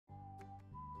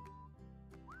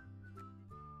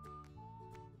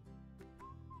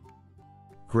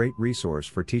Great resource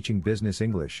for teaching business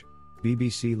English,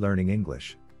 BBC Learning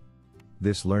English.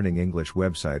 This Learning English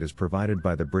website is provided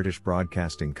by the British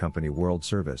broadcasting company World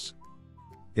Service.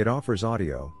 It offers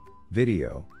audio,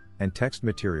 video, and text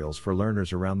materials for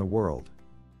learners around the world.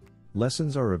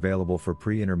 Lessons are available for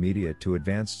pre-intermediate to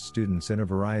advanced students in a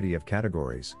variety of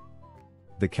categories.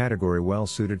 The category well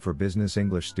suited for business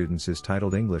English students is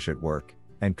titled English at Work,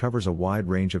 and covers a wide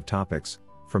range of topics,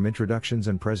 from introductions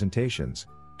and presentations,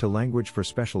 to language for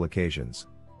special occasions.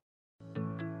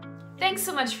 Thanks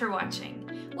so much for watching.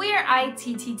 We are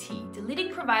ITTT, the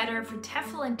leading provider for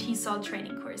TEFL and TESOL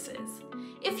training courses.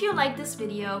 If you like this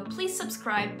video, please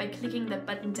subscribe by clicking the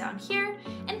button down here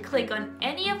and click on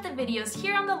any of the videos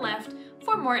here on the left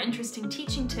for more interesting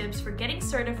teaching tips for getting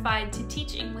certified to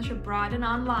teach English abroad and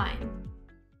online.